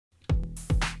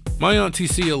My Aunt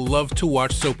Tia loved to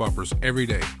watch soap operas every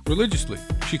day, religiously.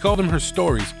 She called them her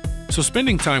stories, so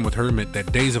spending time with her meant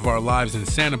that days of our lives in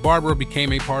Santa Barbara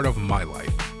became a part of my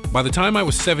life. By the time I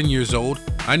was 7 years old,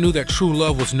 I knew that true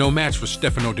love was no match for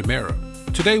Stefano Di Mera.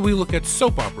 Today we look at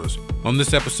soap operas on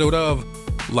this episode of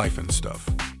Life and Stuff.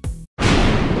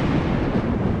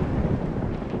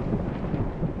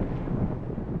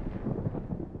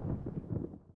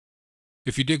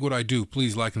 If you dig what I do,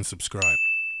 please like and subscribe.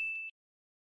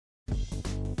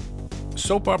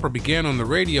 Soap opera began on the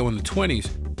radio in the 20s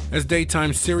as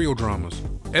daytime serial dramas,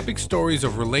 epic stories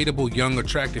of relatable young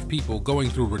attractive people going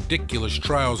through ridiculous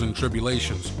trials and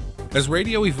tribulations. As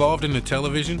radio evolved into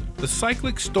television, the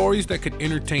cyclic stories that could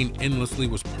entertain endlessly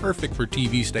was perfect for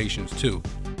TV stations too.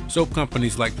 Soap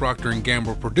companies like Procter &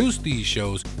 Gamble produced these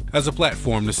shows as a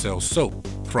platform to sell soap,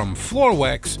 from floor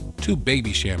wax to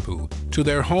baby shampoo to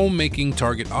their home-making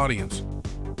target audience.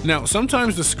 Now,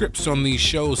 sometimes the scripts on these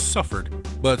shows suffered,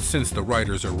 but since the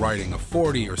writers are writing a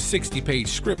 40 or 60-page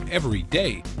script every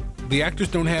day, the actors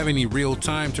don't have any real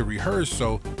time to rehearse,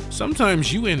 so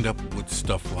sometimes you end up with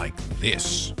stuff like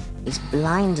this. He's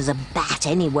blind as a bat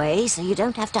anyway, so you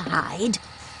don't have to hide.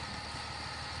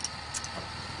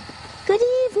 Good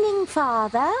evening,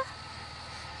 Father.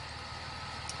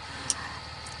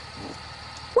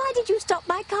 Why did you stop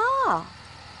my car?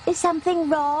 Is something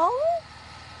wrong?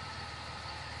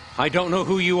 I don't know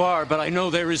who you are, but I know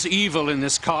there is evil in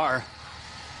this car.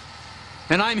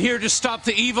 And I'm here to stop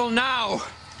the evil now!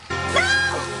 No!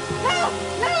 No!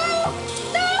 No!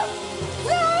 No!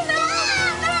 No! No!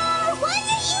 No! What are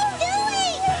you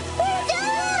doing?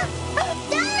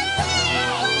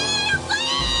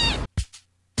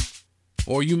 Stop!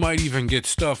 Or you might even get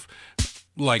stuff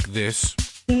like this.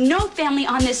 No family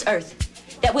on this earth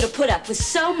that would have put up with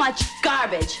so much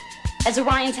garbage as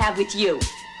Orions have with you.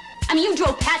 I mean, you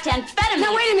drove Pat to amphetamine.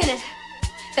 Now, wait a minute.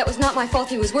 That was not my fault.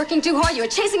 He was working too hard. You were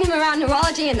chasing him around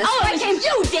neurology and the... Oh, it was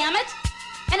you, damn it!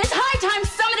 And it's high time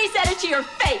somebody said it to your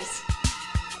face.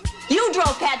 You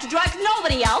drove Pat to drugs,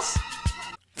 nobody else.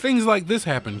 Things like this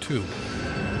happen too.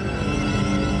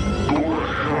 Go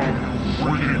ahead,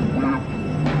 freaking whip.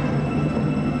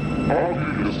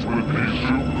 Obviously,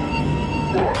 Bijou.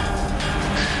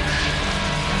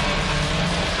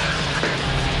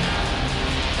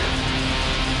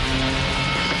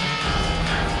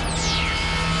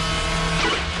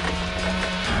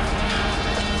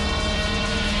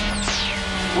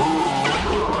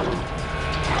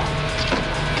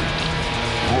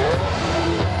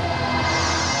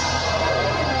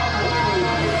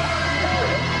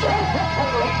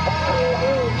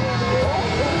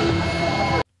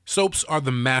 Soaps are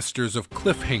the masters of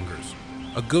cliffhangers.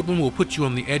 A good one will put you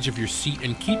on the edge of your seat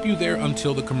and keep you there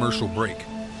until the commercial break,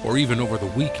 or even over the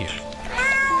weekend.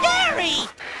 Gary!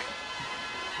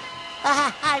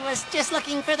 I was just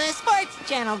looking for the sports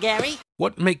channel, Gary.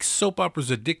 What makes soap operas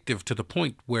addictive to the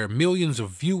point where millions of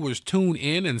viewers tune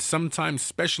in, and sometimes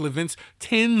special events,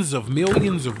 tens of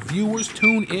millions of viewers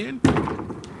tune in?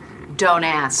 Don't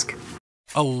ask.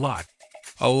 A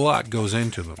lot goes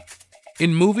into them.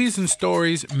 In movies and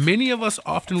stories, many of us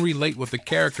often relate with a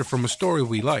character from a story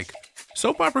we like.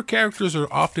 Soap opera characters are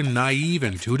often naive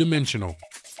and two-dimensional.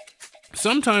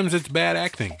 Sometimes it's bad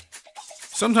acting.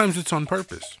 Sometimes it's on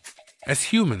purpose. As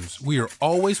humans, we are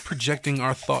always projecting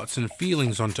our thoughts and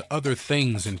feelings onto other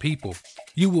things and people.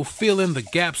 You will fill in the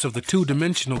gaps of the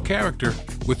two-dimensional character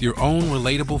with your own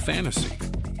relatable fantasy.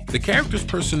 The character's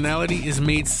personality is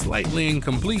made slightly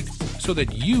incomplete so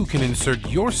that you can insert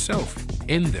yourself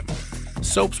in them.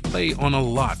 Soaps play on a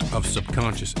lot of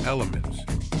subconscious elements.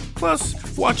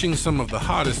 Plus, watching some of the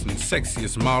hottest and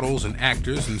sexiest models and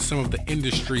actors in some of the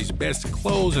industry's best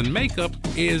clothes and makeup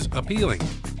is appealing.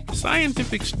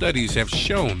 Scientific studies have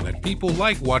shown that people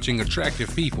like watching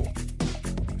attractive people.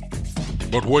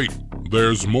 But wait,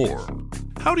 there's more.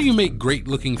 How do you make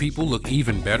great-looking people look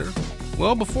even better?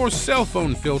 Well, before cell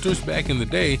phone filters back in the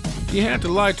day, you had to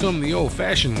lie to them the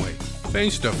old-fashioned way,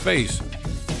 face to face.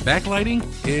 Backlighting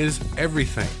is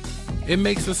everything. It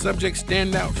makes the subject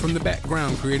stand out from the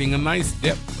background, creating a nice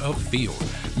depth of field,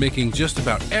 making just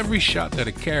about every shot that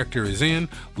a character is in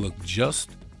look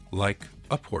just like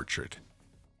a portrait.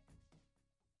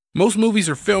 Most movies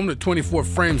are filmed at 24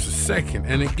 frames a second,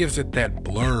 and it gives it that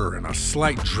blur and a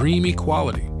slight dreamy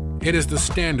quality. It is the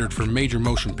standard for major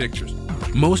motion pictures.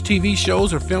 Most TV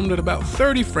shows are filmed at about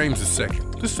 30 frames a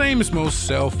second, the same as most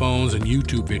cell phones and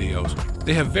YouTube videos.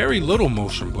 They have very little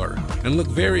motion blur and look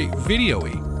very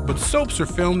video-y, but soaps are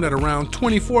filmed at around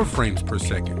 24 frames per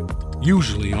second,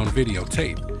 usually on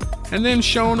videotape, and then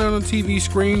shown on a TV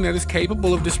screen that is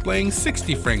capable of displaying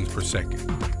 60 frames per second.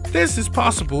 This is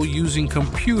possible using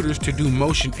computers to do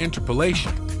motion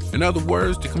interpolation. In other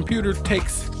words, the computer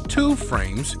takes 2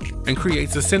 frames and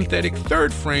creates a synthetic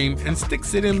 3rd frame and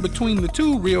sticks it in between the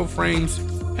 2 real frames,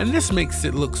 and this makes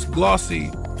it look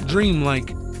glossy,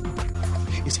 dreamlike.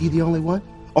 Is he the only one?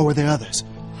 Or were there others?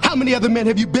 How many other men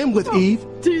have you been with, Eve?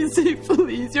 DC,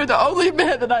 please. You're the only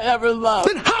man that I ever loved.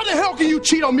 Then how the hell can you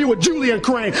cheat on me with Julian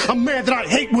Crane, a man that I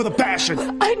hate with a passion?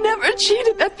 I never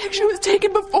cheated. That picture was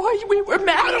taken before we were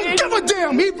married. I don't give a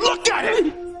damn, Eve. Look at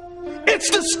it. It's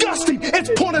disgusting. It's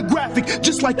pornographic,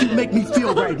 just like you make me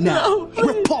feel right now. No,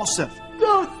 repulsive.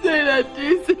 Don't say that,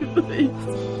 DC, please.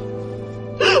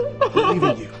 I believe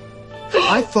in you.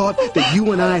 I thought that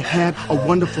you and I had a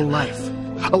wonderful life.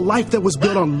 A life that was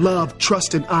built on love,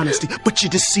 trust, and honesty. But you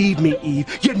deceived me,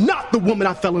 Eve. You're not the woman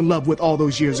I fell in love with all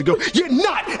those years ago. You're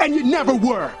not, and you never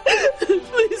were.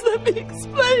 Please let me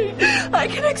explain. I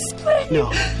can explain.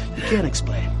 No, you can't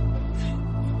explain.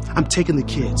 I'm taking the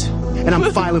kids, and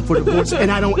I'm filing for divorce, and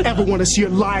I don't ever want to see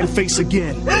your lying face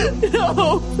again.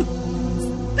 No.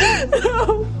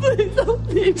 No, please don't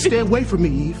leave me. Stay away from me,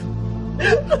 Eve.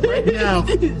 Right now,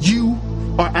 you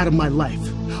are out of my life.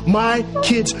 My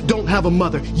kids don't have a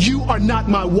mother. You are not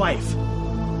my wife.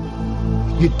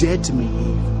 You're dead to me,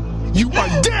 Eve. You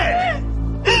are dead!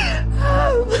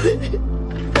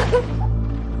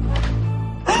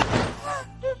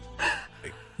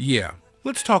 Yeah,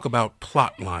 let's talk about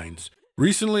plot lines.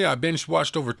 Recently, I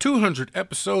binge-watched over 200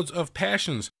 episodes of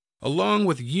Passions, along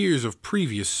with years of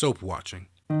previous soap watching.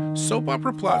 Soap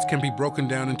opera plots can be broken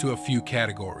down into a few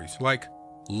categories, like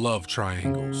love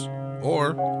triangles,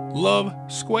 or love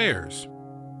squares,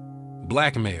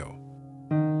 blackmail,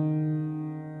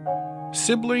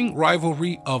 sibling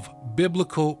rivalry of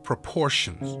biblical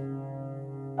proportions,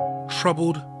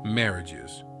 troubled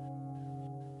marriages,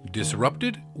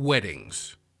 disrupted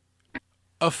weddings,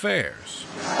 affairs.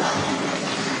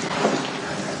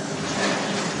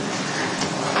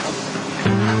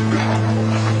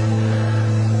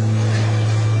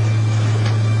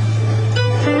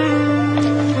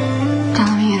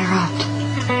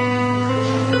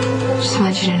 I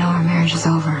want you to know our marriage is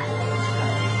over.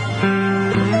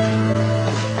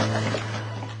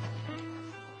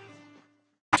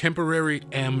 Temporary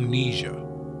amnesia.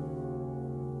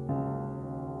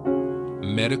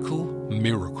 Medical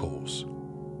miracles.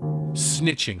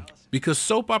 Snitching, because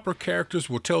soap opera characters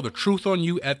will tell the truth on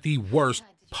you at the worst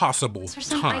possible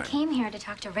time. I came here to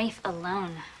talk to Rafe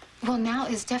alone. Well, now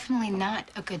is definitely not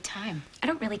a good time. I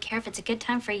don't really care if it's a good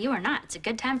time for you or not. It's a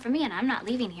good time for me, and I'm not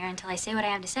leaving here until I say what I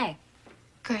have to say.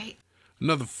 Great.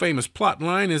 Another famous plot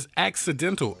line is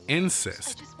accidental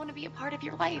incest. I just want to be a part of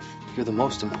your life. You're the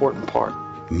most important part.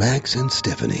 Max and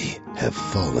Stephanie have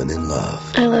fallen in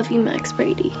love. I love you, Max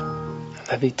Brady. I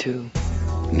love you too.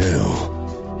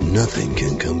 Now, nothing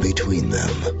can come between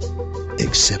them,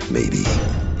 except maybe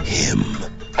him.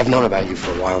 I've known about you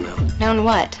for a while now. Known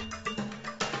what?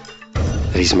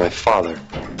 That he's my father.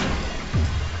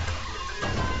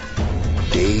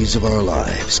 Days of our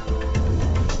lives.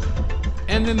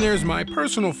 And then there's my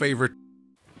personal favorite,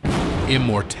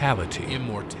 immortality.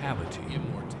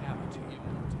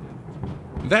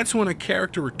 That's when a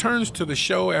character returns to the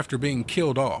show after being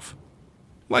killed off.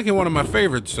 Like in one of my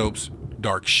favorite soaps,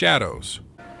 Dark Shadows.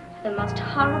 The most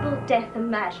horrible death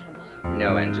imaginable.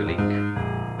 No, Angelique.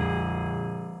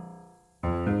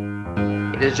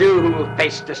 It is you who will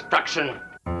face destruction.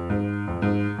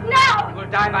 No! You will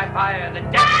die by fire, the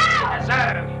death you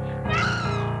deserve.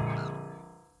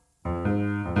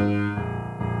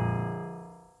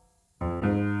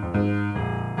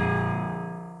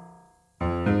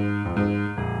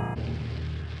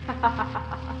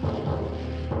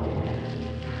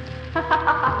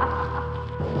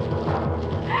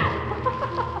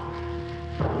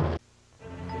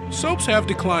 Soaps have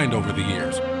declined over the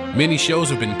years. Many shows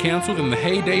have been canceled, and the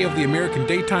heyday of the American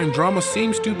daytime drama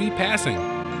seems to be passing.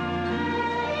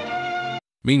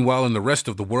 Meanwhile, in the rest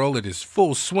of the world, it is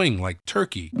full swing like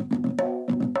Turkey,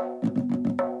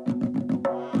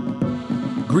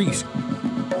 Greece,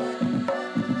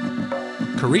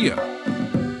 Korea,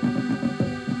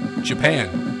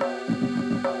 Japan,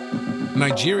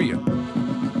 Nigeria.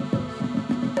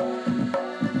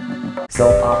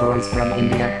 Soap operas from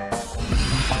India.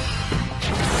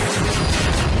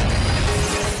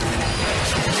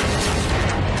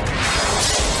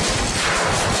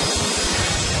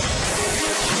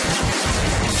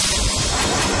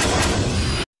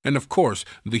 And of course,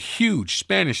 the huge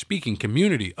Spanish-speaking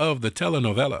community of the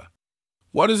telenovela.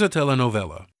 What is a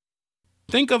telenovela?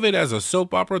 Think of it as a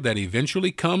soap opera that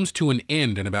eventually comes to an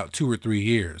end in about 2 or 3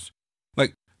 years.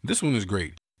 Like, this one is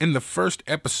great. In the first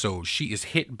episode, she is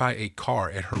hit by a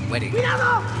car at her wedding. They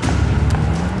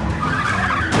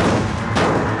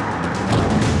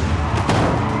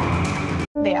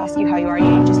ask you how you are,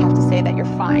 you just have to say that you're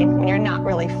fine when you're not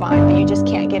really fine, but you just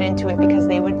can't get into it because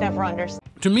they would never understand.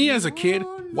 To me as a kid,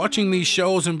 watching these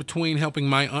shows in between helping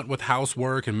my aunt with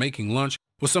housework and making lunch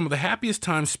was some of the happiest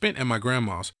times spent at my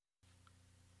grandma's.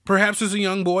 Perhaps as a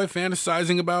young boy,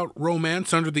 fantasizing about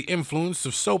romance under the influence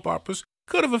of soap operas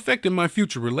could have affected my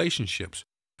future relationships.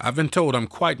 I've been told I'm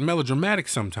quite melodramatic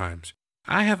sometimes.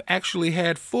 I have actually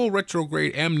had full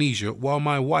retrograde amnesia while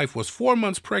my wife was 4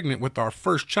 months pregnant with our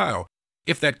first child,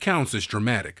 if that counts as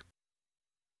dramatic.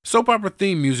 Soap opera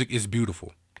theme music is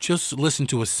beautiful. Just listen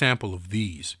to a sample of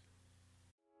these.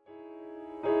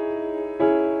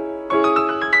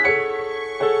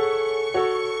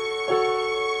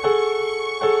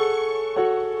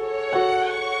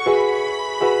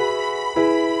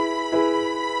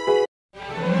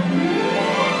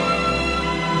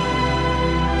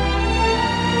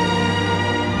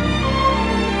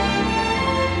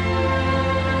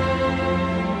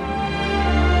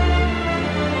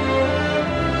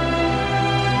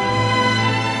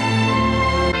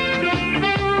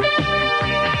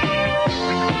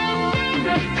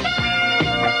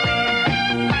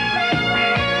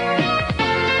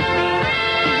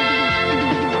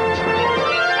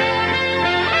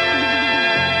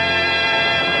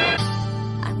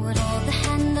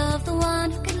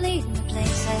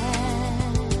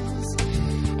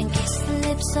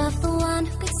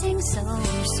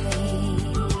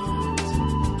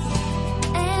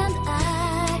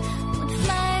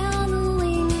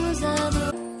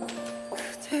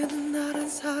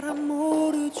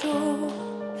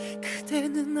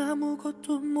 그대는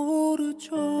아무것도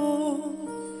모르죠.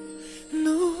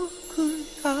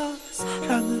 누군가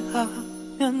사랑을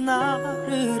하면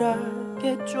나를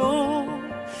알겠죠.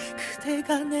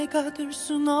 그대가 내가 될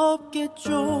순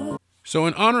없겠죠. So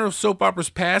in honor of soap operas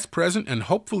past, present, and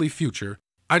hopefully future,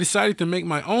 I decided to make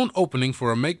my own opening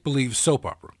for a make-believe soap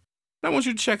opera. I want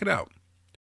you to check it out.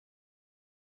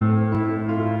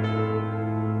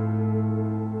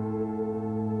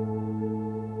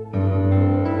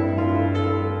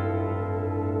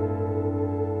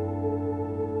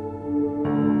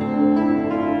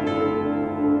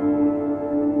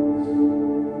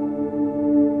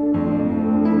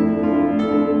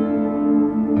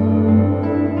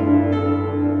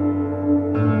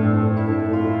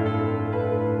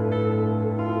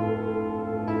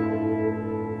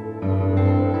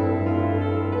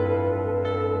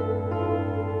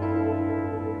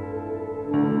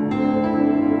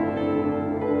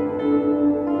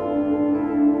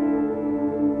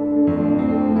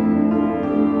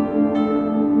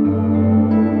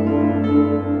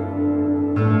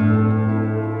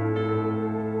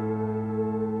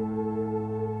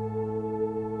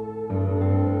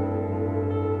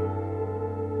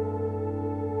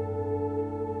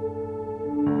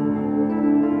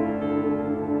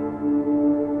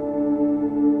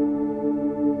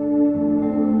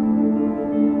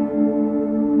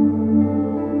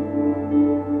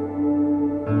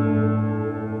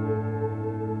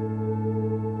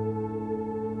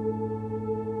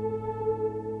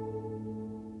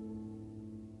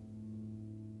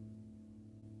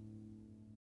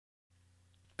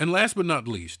 And last but not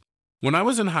least, when I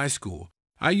was in high school,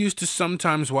 I used to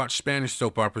sometimes watch Spanish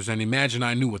soap operas and imagine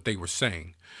I knew what they were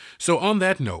saying. So on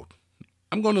that note,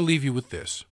 I'm going to leave you with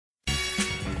this.